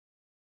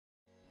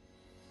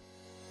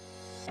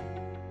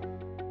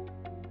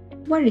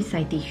What is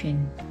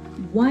citation?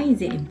 Why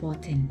is it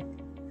important?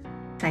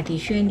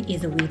 Citation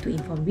is a way to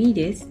inform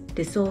readers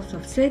the source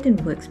of certain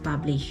works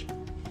published.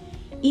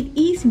 It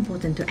is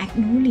important to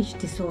acknowledge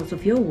the source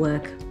of your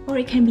work, or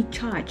it can be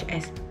charged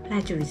as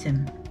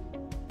plagiarism.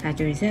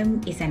 Plagiarism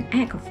is an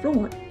act of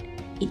fraud.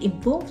 It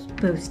involves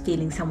both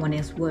stealing someone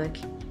else's work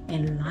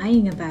and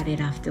lying about it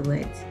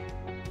afterwards.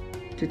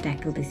 To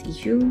tackle this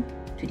issue,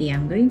 today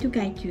I'm going to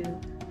guide you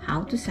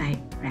how to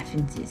cite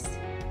references.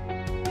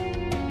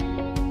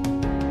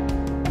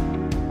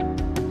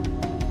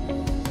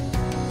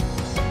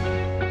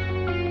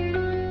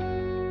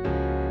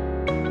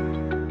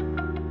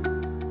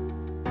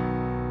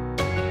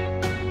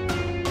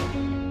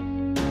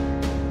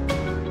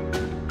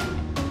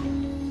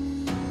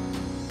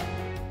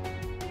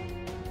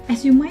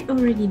 As you might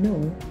already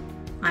know,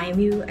 I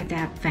will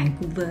adapt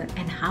Vancouver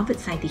and Harvard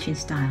citation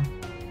style.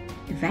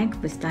 The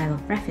Vancouver style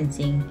of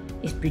referencing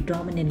is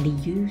predominantly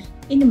used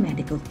in the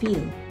medical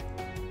field.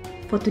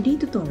 For today's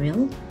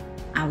tutorial,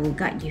 I will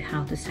guide you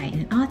how to cite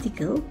an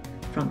article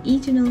from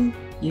e-journal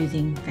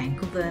using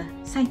Vancouver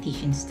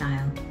citation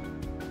style.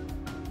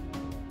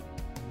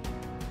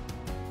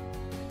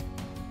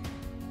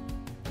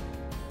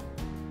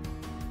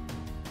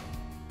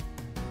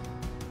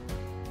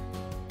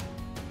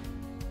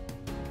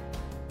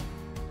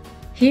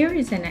 Here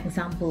is an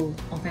example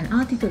of an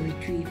article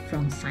retrieved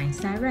from Science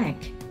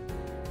Direct.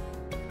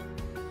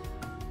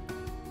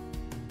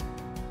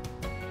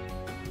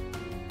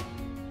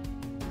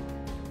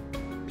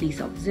 Please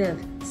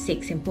observe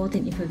 6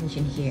 important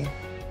information here.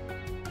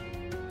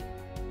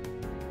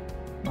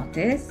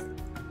 Authors,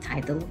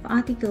 title of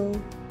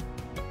article,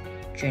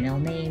 journal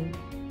name,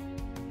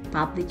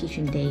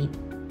 publication date,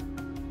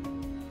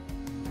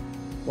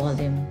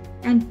 volume,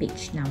 and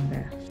page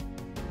number.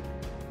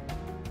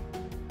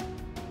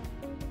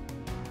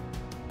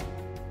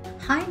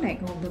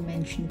 Highlight all the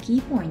mentioned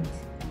key points.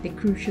 The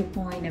crucial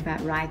point about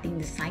writing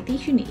the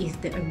citation is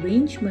the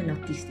arrangement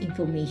of this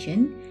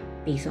information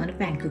based on the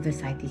Vancouver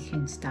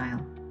citation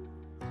style.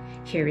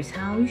 Here is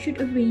how you should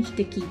arrange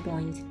the key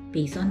points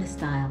based on the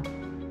style.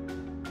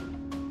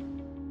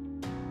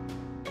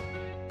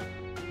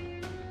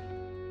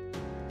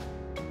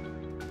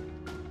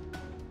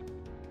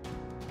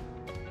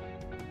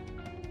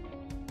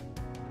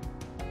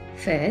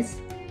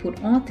 First,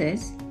 put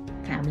authors,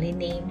 family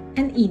name,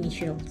 and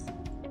initials.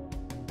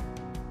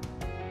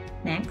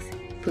 Next,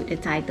 put the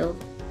title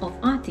of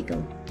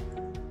article.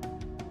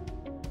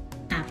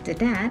 After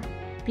that,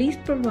 please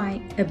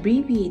provide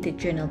abbreviated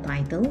journal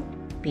title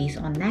based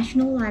on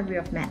National Library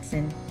of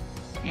Medicine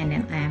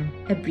 (NLM)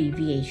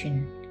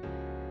 abbreviation.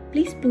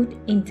 Please put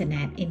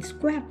Internet in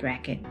square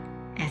bracket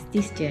as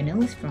this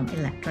journal is from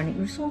electronic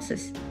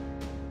resources.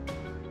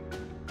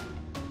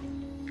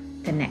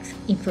 The next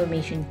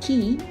information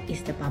key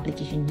is the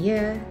publication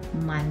year,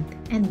 month,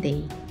 and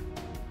day.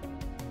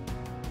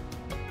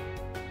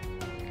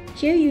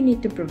 Here you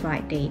need to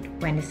provide date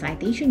when the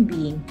citation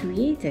being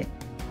created.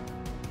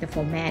 The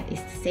format is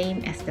the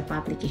same as the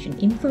publication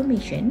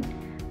information,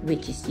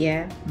 which is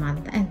year,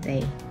 month, and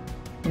day.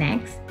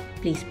 Next,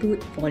 please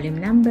put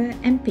volume number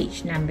and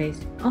page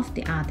numbers of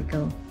the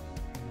article.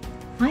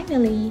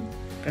 Finally,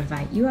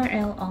 provide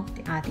URL of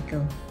the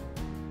article.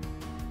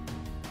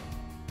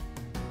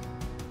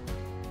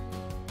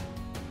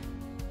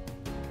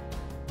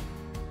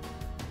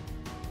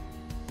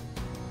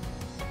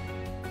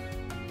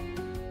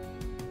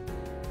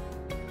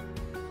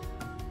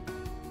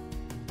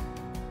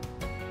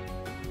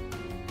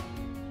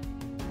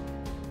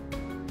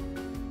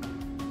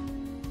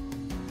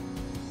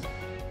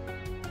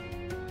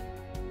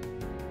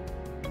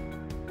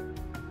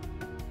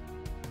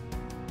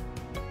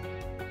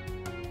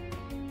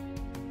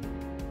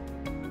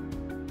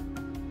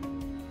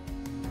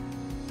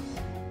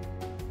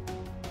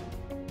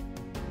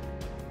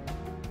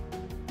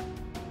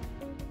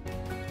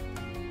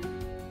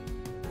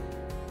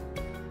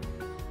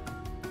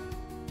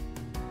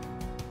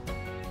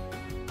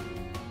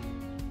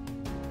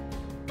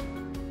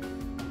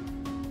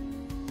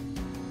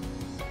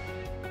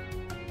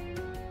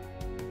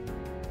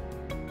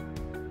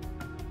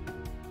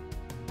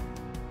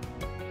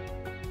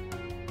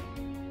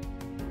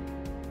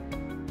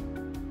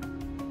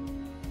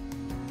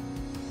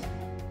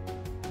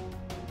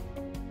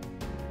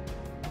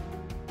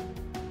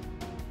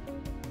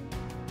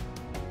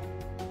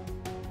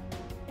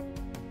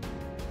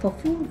 For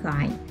full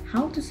guide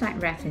how to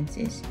cite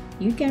references,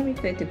 you can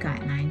refer to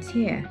guidelines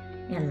here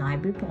in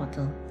Library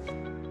Portal.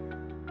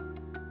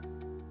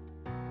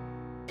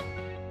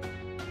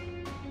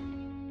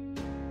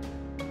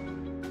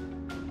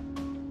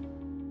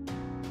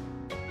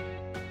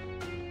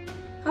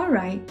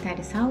 Alright, that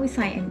is how we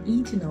cite an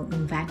e-journal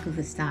in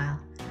Vancouver style.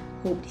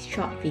 Hope this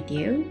short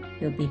video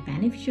will be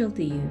beneficial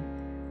to you.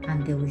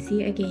 Until we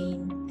see you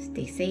again,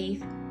 stay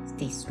safe,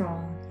 stay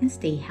strong, and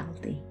stay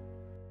healthy.